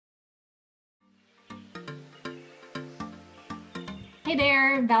Hey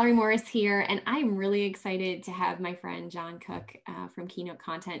there, Valerie Morris here, and I'm really excited to have my friend John Cook from Keynote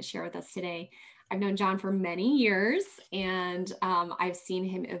Content share with us today. I've known John for many years, and I've seen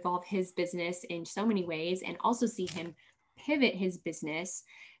him evolve his business in so many ways, and also see him pivot his business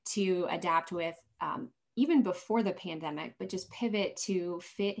to adapt with even before the pandemic, but just pivot to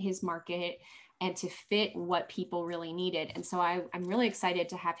fit his market and to fit what people really needed. And so I'm really excited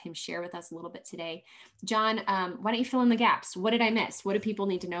to have him share with us a little bit today. John, why don't you fill in the gaps? What did I miss? What do people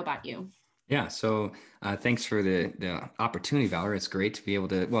need to know about you? Yeah, so thanks for the opportunity, Valerie. It's great to be able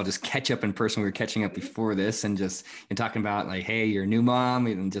to, well, just catch up in person. We were catching up before this and talking about like, hey, you're a new mom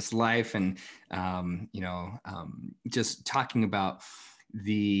and just life and, just talking about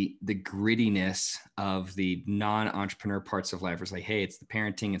the grittiness of the non-entrepreneur parts of life. It's like, hey, it's the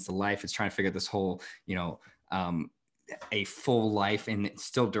parenting, it's the life, it's trying to figure out this whole, a full life and it's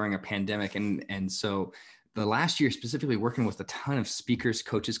still during a pandemic. And so the last year specifically working with a ton of speakers,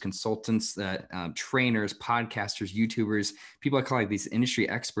 coaches, consultants, trainers, podcasters, YouTubers, people I call like these industry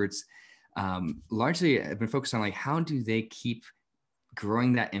experts. Largely I've been focused on like, how do they keep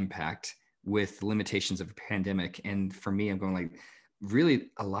growing that impact with limitations of a pandemic? And for me, I'm going like, really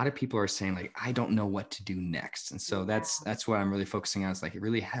a lot of people are saying like, I don't know what to do next. And so that's what I'm really focusing on, is like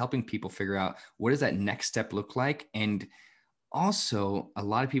really helping people figure out what does that next step look like. And also a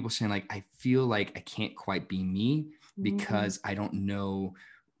lot of people saying like, I feel like I can't quite be me because I don't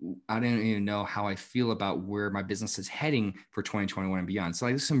even know how I feel about where my business is heading for 2021 and beyond. So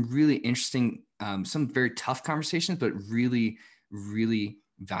like there's some really interesting, some very tough conversations, but really, really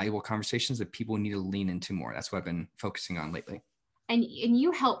valuable conversations that people need to lean into more. That's what I've been focusing on lately. And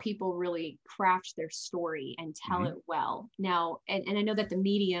you help people really craft their story and tell Mm-hmm. it well. Now, and I know that the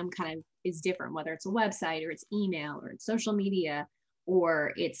medium kind of is different, whether it's a website or it's email or it's social media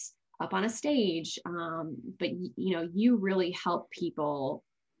or it's up on a stage. But you really help people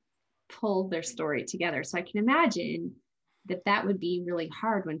pull their story together. So I can imagine that would be really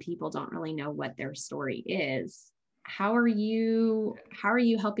hard when people don't really know what their story is. How are you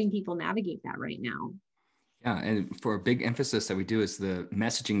helping people navigate that right now? Yeah, and for a big emphasis that we do is the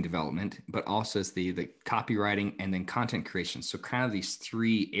messaging development, but also is the copywriting and then content creation. So kind of these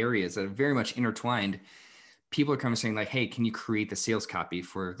three areas that are very much intertwined. People are coming saying like, "Hey, can you create the sales copy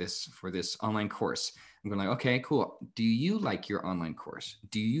for this online course?" I'm going like, "Okay, cool. Do you like your online course?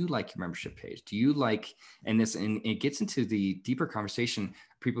 Do you like your membership page? Do you like?" And it gets into the deeper conversation.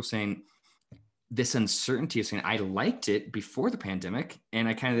 People saying, this uncertainty of saying I liked it before the pandemic, and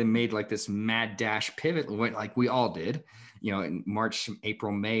I kind of made like this mad dash pivot, like we all did, in March,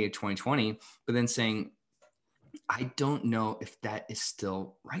 April, May of 2020. But then saying, I don't know if that is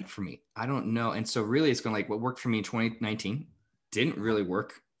still right for me. I don't know. And so really, it's going like what worked for me in 2019 didn't really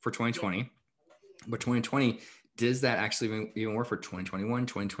work for Yeah. 2020, but 2020 does that actually even work for 2021,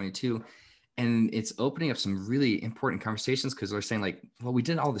 2022? And it's opening up some really important conversations because they're saying like, well, we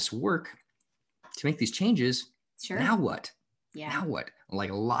did all this work to make these changes. Sure. Now what? Yeah. Now what? Like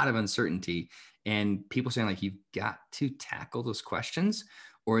a lot of uncertainty and people saying like, you've got to tackle those questions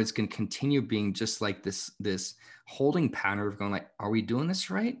or it's going to continue being just like this holding pattern of going like, are we doing this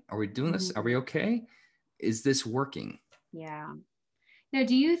right? Are we doing this? Are Mhm. we okay? Is this working? Yeah. Now,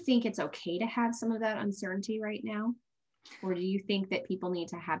 do you think it's okay to have some of that uncertainty right now? Or do you think that people need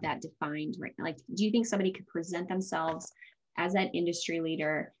to have that defined right now? Like, do you think somebody could present themselves as that industry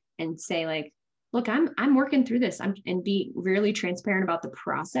leader and say, like, look, I'm working through this. And be really transparent about the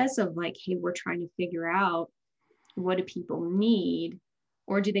process of like, hey, we're trying to figure out what do people need?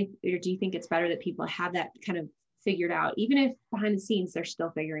 Or do you think it's better that people have that kind of figured out, even if behind the scenes they're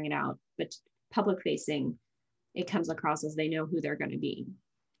still figuring it out, but public facing, it comes across as they know who they're going to be.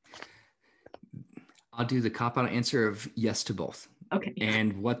 I'll do the cop out answer of yes to both. Okay.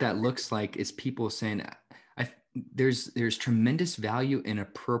 And what that looks like is people saying, I, there's tremendous value in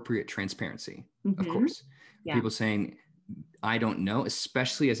appropriate transparency, of Mm-hmm. course. Yeah. People saying, I don't know,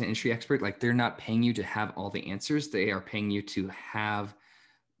 especially as an industry expert, like they're not paying you to have all the answers. They are paying you to have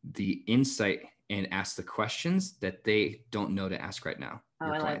the insight and ask the questions that they don't know to ask right now, Oh,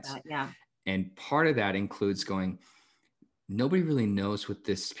 your I like clients. that. Yeah. And part of that includes going, nobody really knows what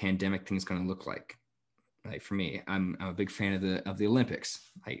this pandemic thing is going to look like. Like for me, I'm a big fan of the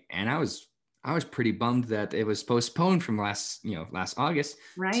Olympics. And I was pretty bummed that it was postponed from last August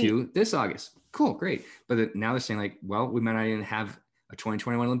Right. to this August. Cool, great. But now they're saying like, well, we might not even have a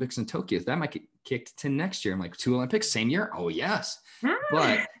 2021 Olympics in Tokyo. That might get kicked to next year. I'm like, two Olympics, same year? Oh yes. Ah,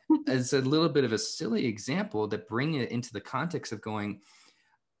 But as a little bit of a silly example that bring it into the context of going,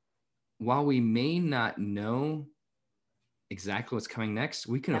 while we may not know exactly what's coming next,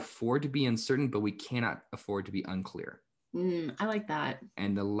 we can yep. afford to be uncertain, but we cannot afford to be unclear. I like that.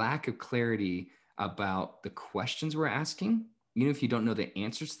 And the lack of clarity about the questions we're asking, even if you don't know the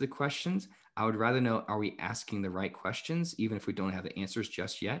answers to the questions, I would rather know, are we asking the right questions, even if we don't have the answers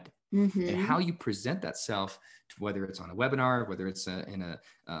just yet? And Mm-hmm. how you present that self, to whether it's on a webinar, whether it's in a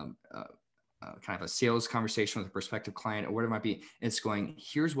kind of a sales conversation with a prospective client or whatever it might be, it's going,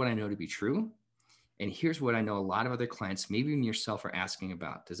 here's what I know to be true. And here's what I know a lot of other clients, maybe even yourself, are asking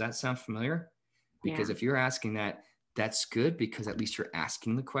about. Does that sound familiar? Because Yeah. if you're asking that, that's good, because at least you're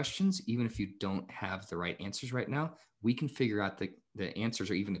asking the questions. Even if you don't have the right answers right now, we can figure out the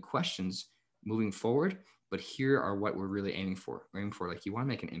answers or even the questions moving forward. But here are what we're really aiming for. We're aiming for, like, you want to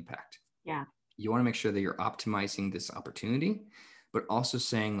make an impact. Yeah. You want to make sure that you're optimizing this opportunity, but also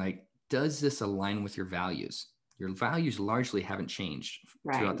saying, like, does this align with your values? Your values largely haven't changed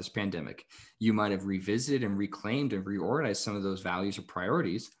Right. throughout this pandemic. You might have revisited and reclaimed and reorganized some of those values or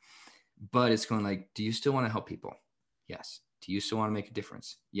priorities, but it's going, like, do you still want to help people? Yes. Do you still want to make a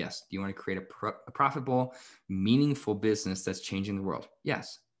difference? Yes. Do you want to create a profitable, meaningful business that's changing the world?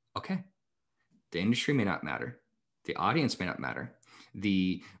 Yes. Okay. The industry may not matter. The audience may not matter.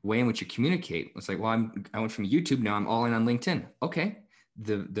 The way in which you communicate, it's like, well, I went from YouTube, now I'm all in on LinkedIn. Okay.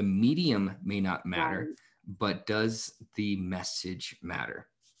 The medium may not Right. matter, but does the message matter?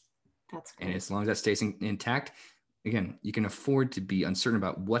 That's And great. as long as that stays intact, again, you can afford to be uncertain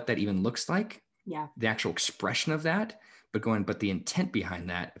about what that even looks like, Yeah. the actual expression of that, but the intent behind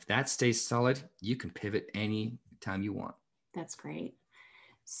that, if that stays solid, you can pivot any time you want. That's great.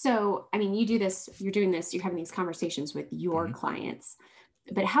 So, I mean, you do this, you're doing this, you're having these conversations with your Mm-hmm. clients,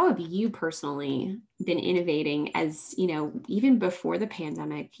 but how have you personally been innovating as, even before the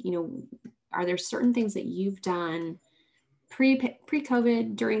pandemic, are there certain things that you've done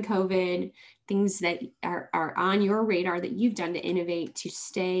pre-COVID, during COVID, things that are on your radar that you've done to innovate to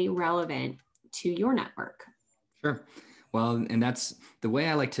stay relevant to your network? Sure. Well, and that's the way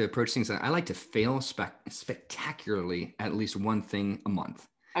I like to approach things. I like to fail spectacularly at least one thing a month.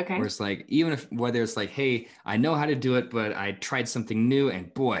 Where Okay. it's like, even if whether it's like, hey, I know how to do it, but I tried something new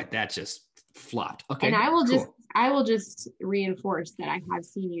and boy, that just flopped. And Okay, cool. I will just reinforce that I have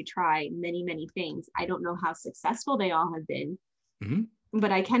seen you try many, many things. I don't know how successful they all have been, Mm-hmm.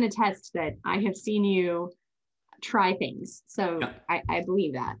 but I can attest that I have seen you try things. So Yeah. I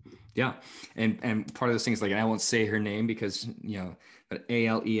believe that. Yeah. And part of those things, like, I won't say her name because, but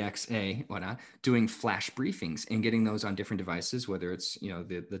Alexa, whatnot, doing flash briefings and getting those on different devices, whether it's,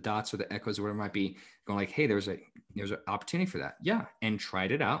 the dots or the echoes or whatever it might be, going like, hey, there's an opportunity for that. Yeah. And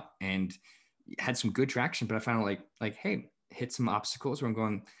tried it out and had some good traction, but I found hey, hit some obstacles where I'm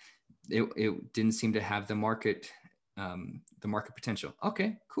going, it didn't seem to have the market potential.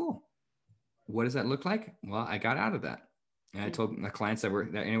 Okay, cool. What does that look like? Well, I got out of that. And I told my clients that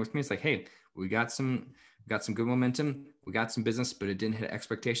in with me, it's like, hey, we got some good momentum. We got some business, but it didn't hit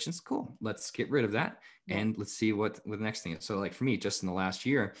expectations. Cool. Let's get rid of that. Yeah. And let's see what the next thing is. So, like, for me, just in the last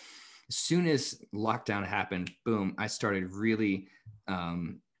year, as soon as lockdown happened, boom, I started really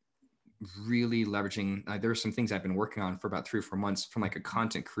leveraging. There are some things I've been working on for about 3 or 4 months, from like a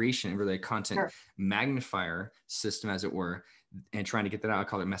content creation, really a content Sure. magnifier system, as it were, and trying to get that out. I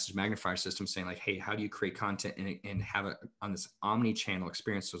call it message magnifier system, saying like, hey, how do you create content and have it on this omni-channel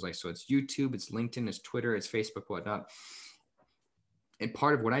experience? So it's YouTube, it's LinkedIn, it's Twitter, it's Facebook, whatnot. And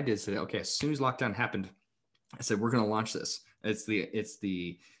part of what I did is say, okay, as soon as lockdown happened, I said, we're going to launch this. It's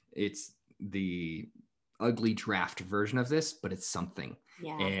the ugly draft version of this, but it's something.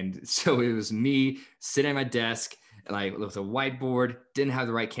 Yeah. And so it was me sitting at my desk, like with a whiteboard, didn't have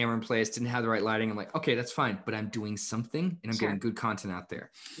the right camera in place, didn't have the right lighting. I'm like, okay, that's fine, but I'm doing something and I'm Sure. getting good content out there.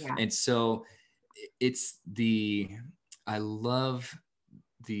 Yeah. And so I love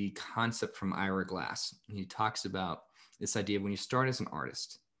the concept from Ira Glass. And he talks about this idea of when you start as an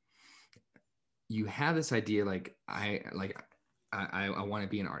artist, you have this idea like, I want to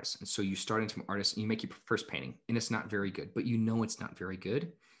be an artist. And so you start into an artist and you make your first painting and it's not very good, but it's not very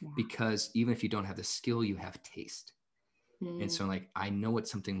good because even if you don't have the skill, you have taste. And so like, I know what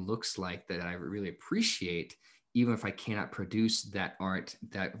something looks like that I really appreciate, even if I cannot produce that art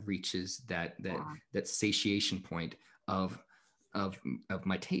that reaches that satiation point of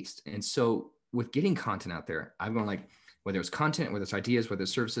my taste. And so with getting content out there, I'm going like, whether it's content, whether it's ideas, whether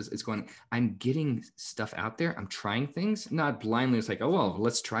it's services, it's going, I'm getting stuff out there. I'm trying things, not blindly. It's like, oh, well,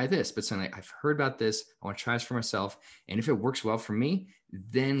 let's try this. But saying like, I've heard about this. I want to try this for myself. And if it works well for me,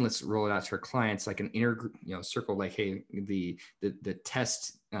 then let's roll it out to our clients, like an inner circle, like, hey, the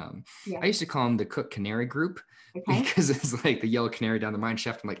test. I used to call them the cook canary group. Okay. Because it's like the yellow canary down the mine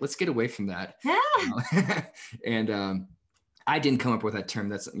shaft. I'm like, let's get away from that. Yeah. And I didn't come up with that term.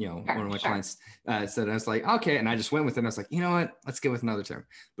 That's, you know, Sure, one of my sure. clients said, I was like, okay. And I just went with it. And I was like, you know what, let's get with another term.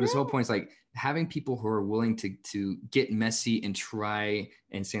 But his whole point is like having people who are willing to get messy and try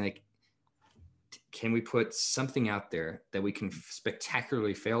and saying like, can we put something out there that we can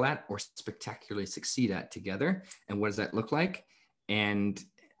spectacularly fail at or spectacularly succeed at together? And what does that look like? And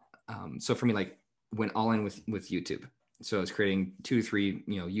so for me, like went all in with YouTube. So I was creating 2 to 3,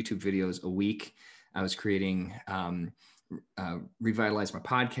 you know, YouTube videos a week. I was creating, revitalized my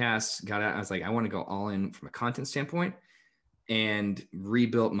podcast, got out. I was like, I want to go all in from a content standpoint, and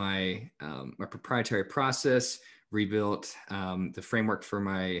rebuilt my, my proprietary process, rebuilt the framework for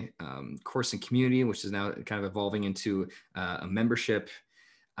my course and community, which is now kind of evolving into a membership,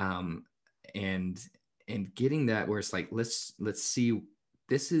 um, and getting that where it's like, let's see,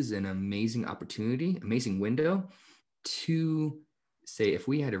 this is an amazing opportunity, amazing window to say, if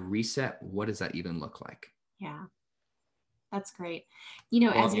we had a reset, what does that even look like? Yeah, that's great. You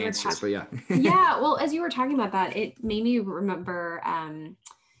know, as Long you were answers, but yeah. yeah, well, as you were talking about that, it made me remember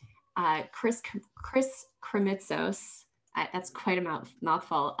Chris Kremitzos. That's quite a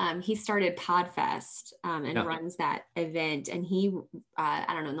mouthful. He started Podfest and Yeah. runs that event. And he, I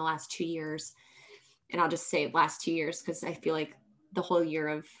don't know, in the last 2 years, and I'll just say last 2 years because I feel like the whole year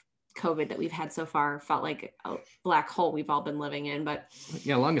of COVID that we've had so far felt like a black hole we've all been living in. But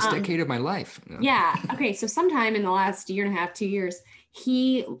Yeah, longest decade of my life. yeah. Okay. So sometime in the last year and a half, 2 years,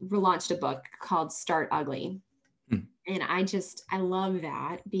 he relaunched a book called Start Ugly. And I love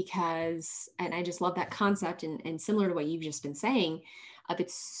that because, and I just love that concept, and similar to what you've just been saying,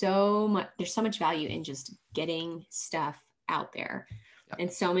 it's so much, there's so much value in just getting stuff out there. Yeah.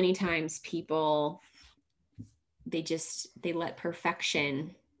 And so many times people, they let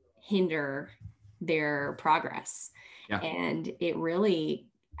perfection hinder their progress. Yeah. And it really,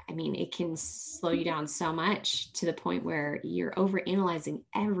 I mean, it can slow you down so much to the point where you're overanalyzing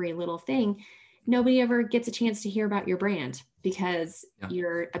every little thing. Nobody ever gets a chance to hear about your brand because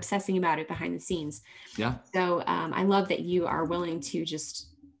you're obsessing about it behind the scenes. Yeah. So I love that you are willing to just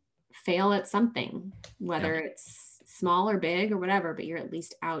fail at something, whether it's small or big or whatever, but you're at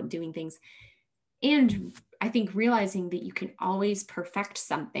least out doing things. And I think realizing that you can always perfect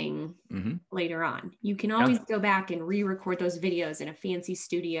something later on. You can always go back and re-record those videos in a fancy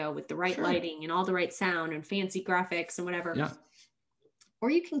studio with the right lighting and all the right sound and fancy graphics and whatever. Yeah. Or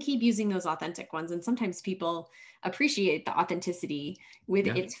you can keep using those authentic ones. And sometimes people appreciate the authenticity with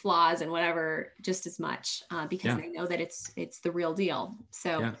its flaws and whatever just as much because they know that it's the real deal.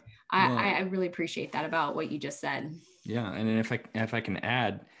 So I really appreciate that about what you just said. Yeah. And if I can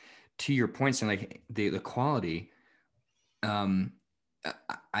add to your points and like the quality, I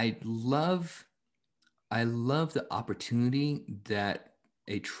love the opportunity that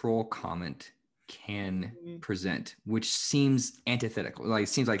a troll comment can present, which seems antithetical. Like it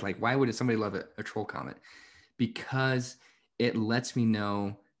seems like why would somebody love a troll comment? Because it lets me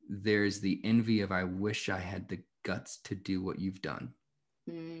know there's the envy of, I wish I had the guts to do what you've done.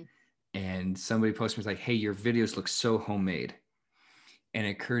 And somebody posted me, like, hey, your videos look so homemade. And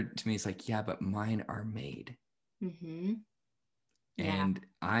it occurred to me, it's like, yeah, but mine are made. And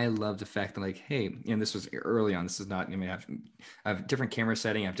I love the fact that, like, hey, and this was early on. This is not, I mean, I have different camera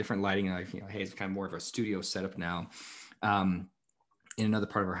setting, I have different lighting. Like, you know, hey, it's kind of more of a studio setup now in another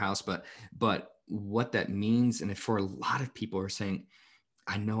part of our house. But what that means, and for a lot of people are saying,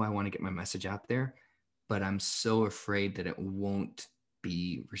 I know I want to get my message out there, but I'm so afraid that it won't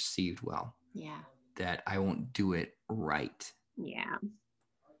be received well. Yeah. That I won't do it right. Yeah.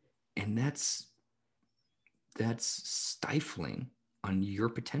 And that's stifling on your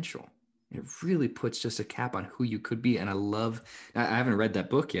potential. It really puts just a cap on who you could be. And I haven't read that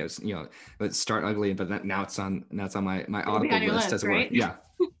book yet, you know, but Start Ugly, but now it's on my Audible list as well. Yeah.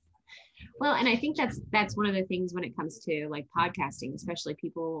 Well, and I think that's one of the things when it comes to like podcasting, especially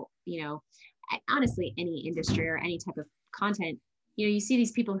people, you know, honestly, any industry or any type of content, you know, you see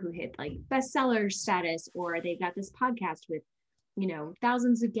these people who hit like bestseller status, or they got this podcast with, you know,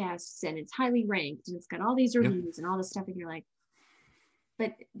 thousands of guests and it's highly ranked and it's got all these reviews and all this stuff. And you're like,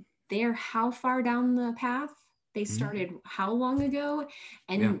 but they're how far down the path? They started how long ago?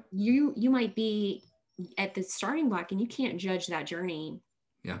 And you might be at the starting block and you can't judge that journey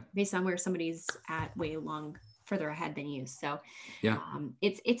based on where somebody's at way further ahead than you. So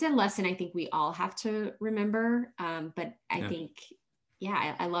it's a lesson I think we all have to remember. But I think,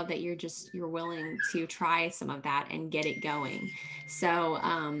 I love that you're willing to try some of that and get it going. So,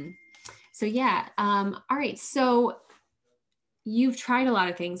 all right. So you've tried a lot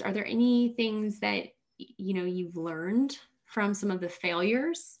of things. Are there any things that, you know, you've learned from some of the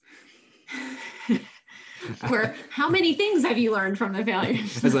failures? Where how many things have you learned from the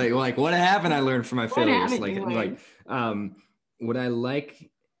failures? It's like what haven't I learned from my What failures? haven't you learned? What I like,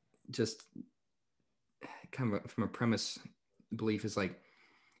 just kind of from a premise belief, is like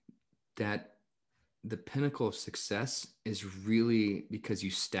that the pinnacle of success is really because you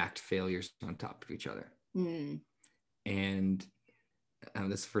stacked failures on top of each other. And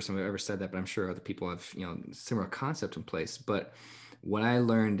this is the first time I've ever said that, but I'm sure other people have, similar concept in place. But what I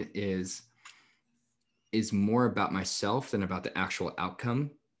learned is more about myself than about the actual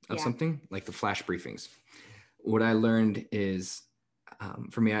outcome of something, like the flash briefings. What I learned is,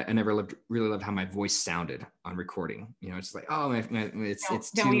 for me, I never really loved how my voice sounded on recording. It's like, oh,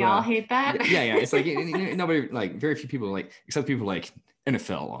 it's don't we all hate that? Yeah. It's like nobody, like very few people, like except people like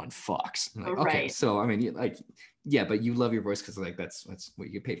NFL on Fox. Like, okay, right. so I mean, but you love your voice because like that's what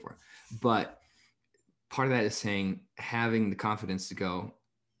you get paid for. But part of that is having the confidence to go,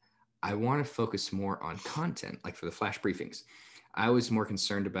 I want to focus more on content. Like for the flash briefings, I was more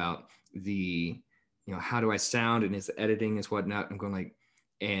concerned about the, how do I sound, and is the editing is whatnot. I'm going like,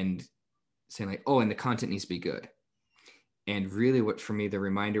 and saying like, oh, and the content needs to be good. And really what for me, the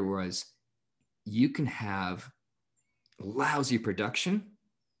reminder was, you can have lousy production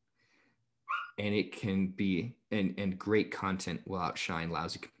and it can be, and great content will outshine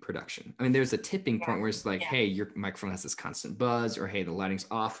lousy production. I mean, there's a tipping point where it's like, hey, your microphone has this constant buzz, or hey, the lighting's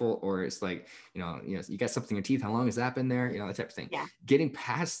awful, or it's like, you got something in your teeth. How long has that been there? That type of thing. Yeah. Getting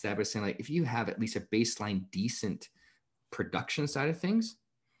past that, but saying like, if you have at least a baseline decent production side of things,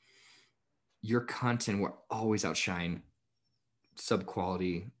 your content will always outshine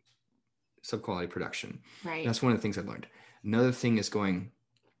sub-quality production. Right. That's one of the things I've learned. Another thing is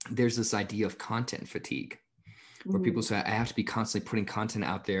there's this idea of content fatigue, where people say, I have to be constantly putting content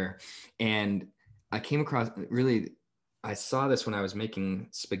out there. And I came across, really, I saw this when I was making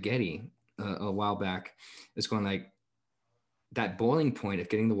spaghetti a while back. It's going like that boiling point of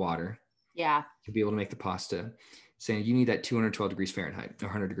getting the water to be able to make the pasta, saying you need that 212 degrees Fahrenheit,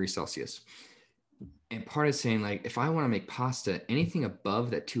 100 degrees Celsius. And part of saying like, if I want to make pasta, anything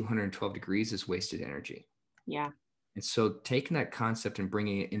above that 212 degrees is wasted energy. Yeah. And so taking that concept and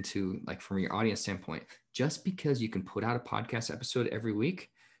bringing it into, like, from your audience standpoint, just because you can put out a podcast episode every week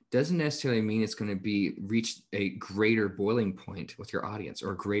doesn't necessarily mean it's going to reach a greater boiling point with your audience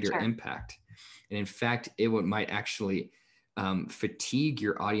or a greater impact. And in fact, might actually fatigue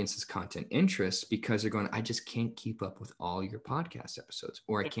your audience's content interest, because they're going, I just can't keep up with all your podcast episodes,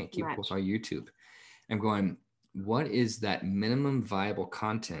 or I can't keep up with our YouTube. I'm going, what is that minimum viable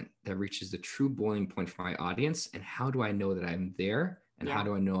content that reaches the true boiling point for my audience? And how do I know that I'm there? And how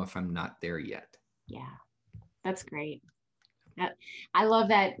do I know if I'm not there yet? Yeah, that's great. I love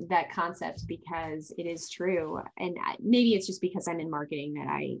that concept, because it is true. And maybe it's just because I'm in marketing that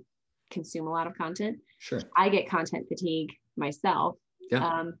I consume a lot of content. Sure. I get content fatigue myself.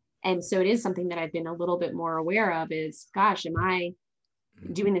 Yeah. And so it is something that I've been a little bit more aware of is, gosh, am I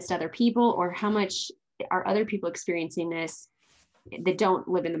doing this to other people, or how much are other people experiencing this that don't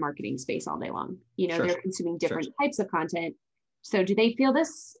live in the marketing space all day long? They're consuming different types of content. So do they feel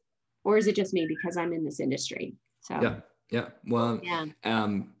this, or is it just me because I'm in this industry? So yeah. Well,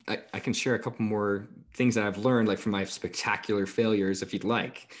 I can share a couple more things that I've learned, like from my spectacular failures, if you'd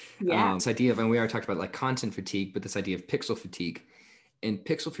like. This idea of, and we already talked about like content fatigue, but this idea of pixel fatigue. And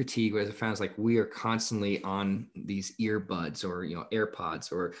pixel fatigue, what I found, is like we are constantly on these earbuds or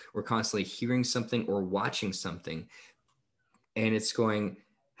AirPods, or we're constantly hearing something or watching something, and it's going,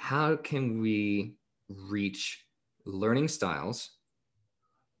 how can we reach learning styles?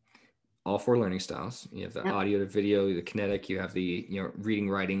 All 4 learning styles. You have the audio, the video, the kinetic. You have the reading,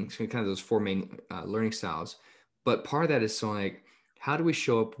 writing. So kind of those 4 main learning styles. But part of that is like, how do we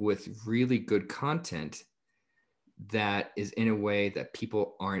show up with really good content that is in a way that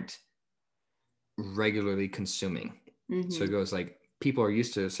people aren't regularly consuming? So it goes like, people are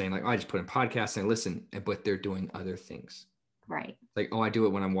used to saying like, oh, I just put in podcasts and I listen, but they're doing other things. Right. Like, oh, I do it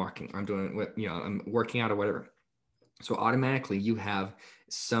when I'm walking. I'm doing what, I'm working out or whatever. So automatically you have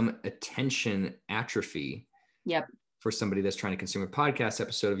some attention atrophy for somebody that's trying to consume a podcast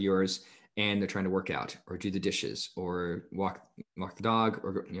episode of yours, and they're trying to work out or do the dishes or walk the dog,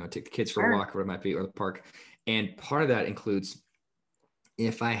 or take the kids for a walk, or what it might be, or the park. And part of that includes,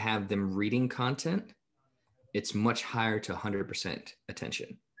 if I have them reading content, it's much higher to 100%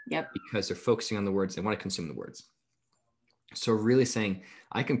 attention. Because they're focusing on the words, they want to consume the words. So really saying,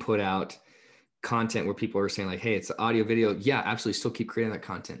 I can put out content where people are saying like, hey, it's audio, video. Yeah, absolutely. Still keep creating that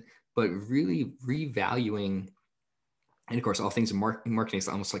content, but really revaluing. And of course, all things in marketing is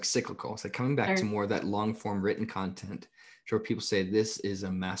almost like cyclical. It's like coming back to more of that long form written content, where people say this is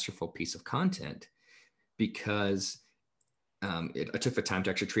a masterful piece of content, because I took the time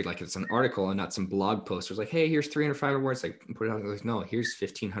to actually treat like it's an article and not some blog post. It was like, hey, here's 305 words. Like put it out. Like, no, here's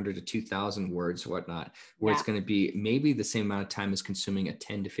 1,500 to 2,000 words, whatnot, where it's going to be maybe the same amount of time as consuming a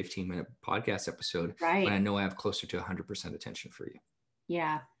 10 to 15 minute podcast episode. Right. But I know I have closer to 100% attention for you.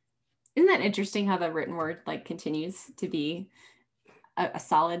 Yeah. Isn't that interesting how the written word like continues to be a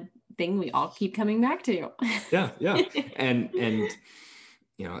solid thing we all keep coming back to? Yeah. Yeah. and,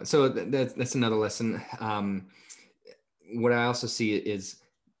 you know, so that's another lesson. What I also see is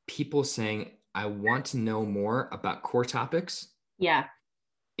people saying, I want to know more about core topics. Yeah.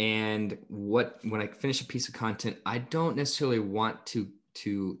 And when I finish a piece of content, I don't necessarily want to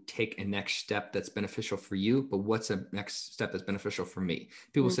take a next step that's beneficial for you, but what's a next step that's beneficial for me?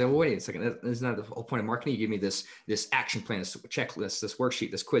 People say, well, wait a second, that's not the whole point of marketing. You give me this action plan, this checklist, this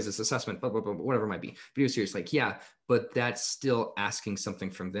worksheet, this quiz, this assessment, blah, blah, blah, whatever it might be. But you're serious, like, yeah, but that's still asking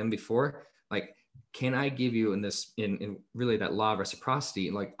something from them before. Like, can I give you in really that law of reciprocity?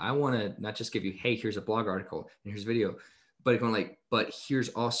 Like, I want to not just give you, hey, here's a blog article and here's a video, but going like, but here's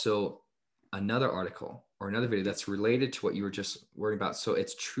also another article or another video that's related to what you were just worried about. So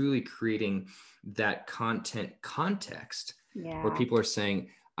it's truly creating that content context where people are saying,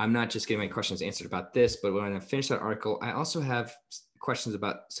 I'm not just getting my questions answered about this, but when I finish that article, I also have questions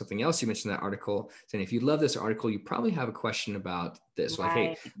about something else you mentioned in that article, saying, if you love this article, you probably have a question about this. Right. Like,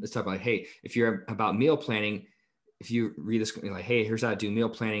 hey, let's talk about, hey, if you're about meal planning, if you read this, like, hey, here's how to do meal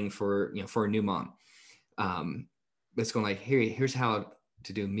planning for a new mom. Let's go like, here's how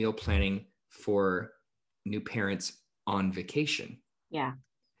to do meal planning for new parents on vacation. Yeah.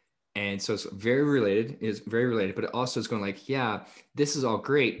 And so it's very related, but it also is going like, yeah, this is all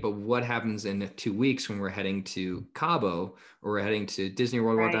great, but what happens in 2 weeks when we're heading to Cabo or we're heading to Disney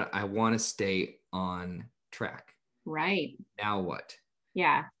World? Right. I want to stay on track. Right. Now what?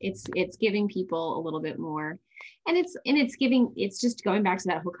 Yeah. It's giving people a little bit more, and it's just going back to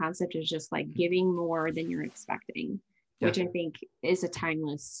that whole concept of just like giving more than you're expecting, which I think is a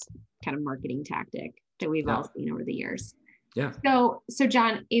timeless kind of marketing tactic that we've all seen over the years. Yeah. So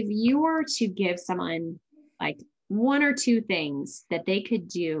John, if you were to give someone like one or two things that they could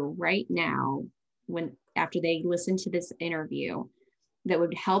do right now after they listen to this interview that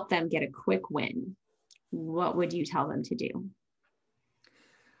would help them get a quick win, what would you tell them to do?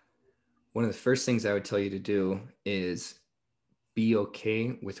 One of the first things I would tell you to do is be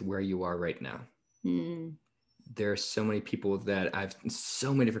okay with where you are right now. There are so many people that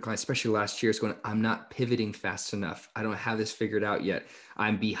so many different clients, especially last year, is going, I'm not pivoting fast enough. I don't have this figured out yet.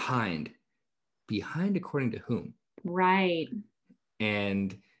 I'm behind. Behind according to whom? Right.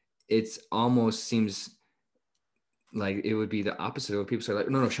 And it's almost seems like it would be the opposite of what people say, like,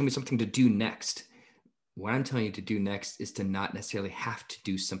 no, show me something to do next. What I'm telling you to do next is to not necessarily have to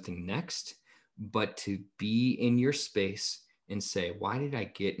do something next, but to be in your space and say, why did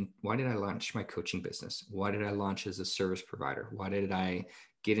I launch my coaching business? Why did I launch as a service provider? Why did I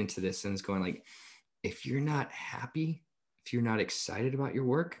get into this? And it's going like, if you're not happy, if you're not excited about your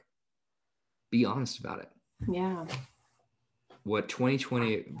work, be honest about it. Yeah. What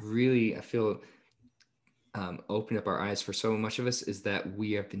 2020 really, I feel, opened up our eyes for so much of us is that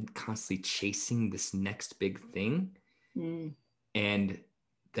we have been constantly chasing this next big thing. And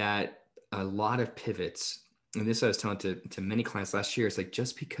that a lot of pivots, and this I was telling to many clients last year, it's like,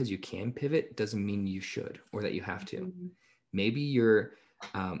 just because you can pivot doesn't mean you should or that you have to. Maybe your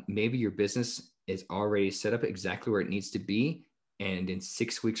business is already set up exactly where it needs to be, and in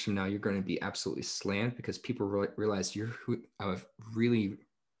 6 weeks from now, you're going to be absolutely slammed because people realize you're who I've really,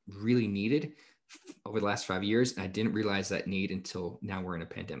 really needed over the last 5 years. And I didn't realize that need until now we're in a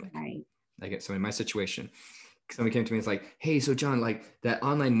pandemic. Right. Like, so in my situation, somebody came to me and was like, hey, so John, like that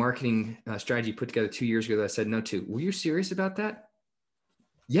online marketing strategy you put together 2 years ago that I said no to, were you serious about that?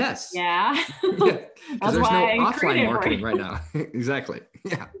 Yes. Yeah. Yeah. Because there's no offline marketing right now. Exactly.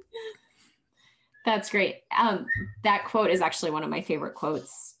 Yeah. That's great. That quote is actually one of my favorite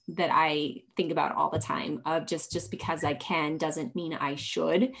quotes that I think about all the time, of just because I can doesn't mean I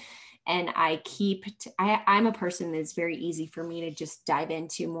should. And I'm a person that's very easy for me to just dive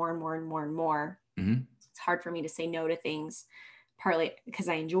into more and more and more and more. Mm-hmm. It's hard for me to say no to things, partly because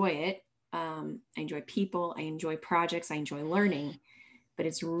I enjoy it. I enjoy people, I enjoy projects, I enjoy learning, but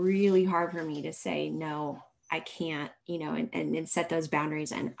it's really hard for me to say, no, I can't, and set those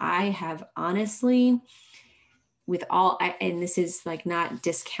boundaries. And I have honestly, and this is like not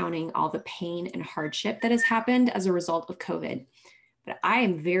discounting all the pain and hardship that has happened as a result of COVID, but I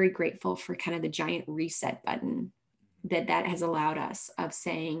am very grateful for kind of the giant reset button that has allowed us, of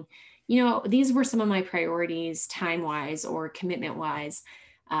saying, these were some of my priorities time-wise or commitment-wise.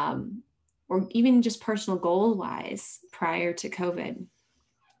 or even just personal goal wise prior to COVID.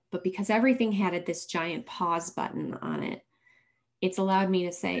 But because everything had this giant pause button on it, it's allowed me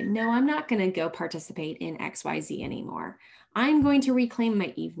to say, no, I'm not going to go participate in XYZ anymore. I'm going to reclaim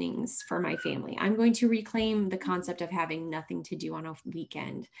my evenings for my family. I'm going to reclaim the concept of having nothing to do on a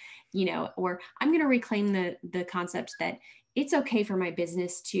weekend, or I'm going to reclaim the concept that it's okay for my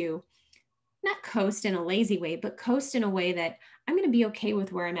business to not coast in a lazy way, but coast in a way that I'm going to be okay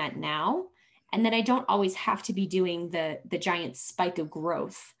with where I'm at now. And that I don't always have to be doing the giant spike of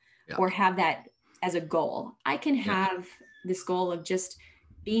growth or have that as a goal. I can have this goal of just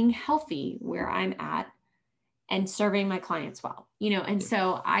being healthy where I'm at and serving my clients well, and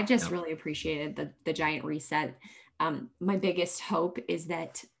so I just really appreciated the giant reset. My biggest hope is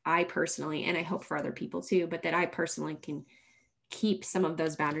that I personally, and I hope for other people too, but that I personally can keep some of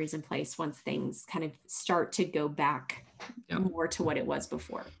those boundaries in place once things kind of start to go back more to what it was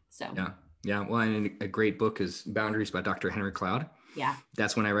before. So yeah. Well, and a great book is Boundaries by Dr. Henry Cloud. Yeah.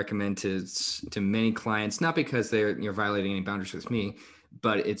 That's when I recommend to many clients, not because they're violating any boundaries with me,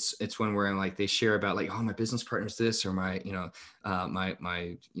 but it's when where I'm like, they share about like, oh, my business partner's this, or my,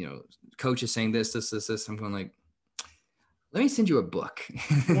 my coach is saying this. I'm going like, let me send you a book.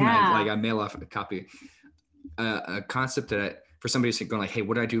 Yeah. I mail off a copy, a concept that for somebody who's going like, hey,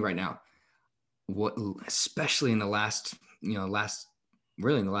 what do I do right now? What, especially in the last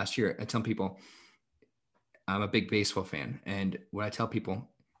year, I tell people, I'm a big baseball fan. And what I tell people,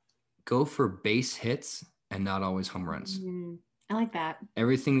 go for base hits and not always home runs. I like that.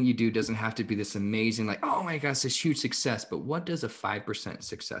 Everything that you do doesn't have to be this amazing, like, oh my gosh, this huge success. But what does a 5%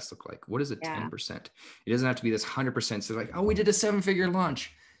 success look like? What is a 10%? It doesn't have to be this 100%. So like, oh, we did a 7-figure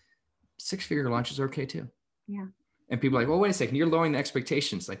launch. 6-figure launches are okay too. Yeah. And people are like, well, wait a second, you're lowering the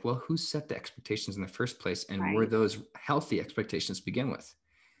expectations. Like, well, who set the expectations in the first place? And were those healthy expectations to begin with?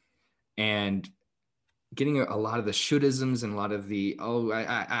 And getting a lot of the should-isms and a lot of the,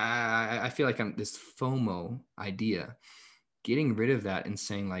 I feel like I'm this FOMO idea, getting rid of that and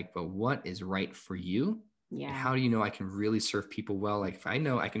saying like, but what is right for you? Yeah. How do you know I can really serve people well? Like if I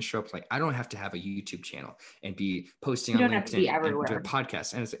know I can show up, like I don't have to have a YouTube channel and be posting on LinkedIn and do a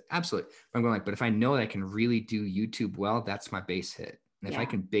podcast. And it's like, absolutely. But I'm going like, but if I know that I can really do YouTube well, that's my base hit. And if I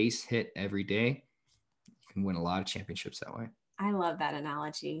can base hit every day, you can win a lot of championships that way. I love that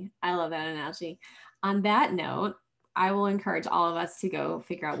analogy. On that note, I will encourage all of us to go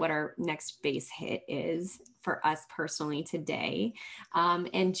figure out what our next base hit is for us personally today.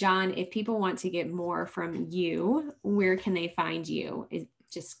 And John, if people want to get more from you, where can they find you? Is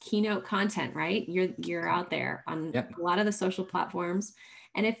just Keynote content, right? You're out there on a lot of the social platforms.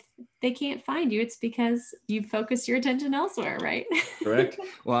 And if they can't find you, it's because you focus your attention elsewhere, right? Correct.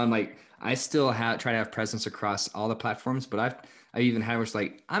 Well, I'm like, I still try to have presence across all the platforms, but I even had was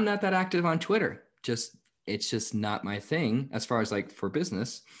like, I'm not that active on Twitter. It's just not my thing as far as like for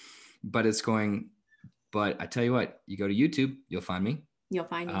business, but I tell you what, you go to YouTube, you'll find me. You'll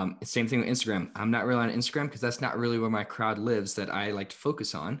find me. Same thing with Instagram. I'm not really on Instagram because that's not really where my crowd lives that I like to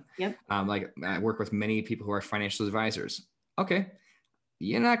focus on. Yep. Like I work with many people who are financial advisors. Okay.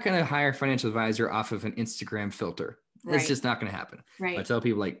 You're not going to hire a financial advisor off of an Instagram filter. It's just not going to happen. Right. I tell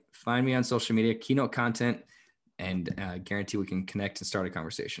people like, find me on social media, Keynote content, and guarantee we can connect and start a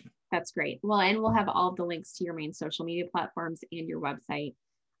conversation. That's great. Well, and we'll have all of the links to your main social media platforms and your website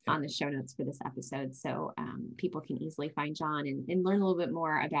on the show notes for this episode. So people can easily find John and learn a little bit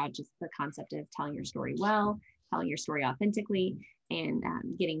more about just the concept of telling your story well, telling your story authentically, and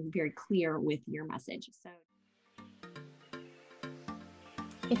getting very clear with your message. So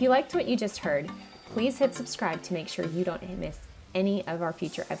if you liked what you just heard, please hit subscribe to make sure you don't miss any of our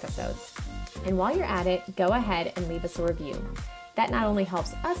future episodes. And while you're at it, go ahead and leave us a review. That not only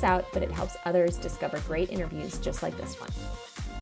helps us out, but it helps others discover great interviews just like this one.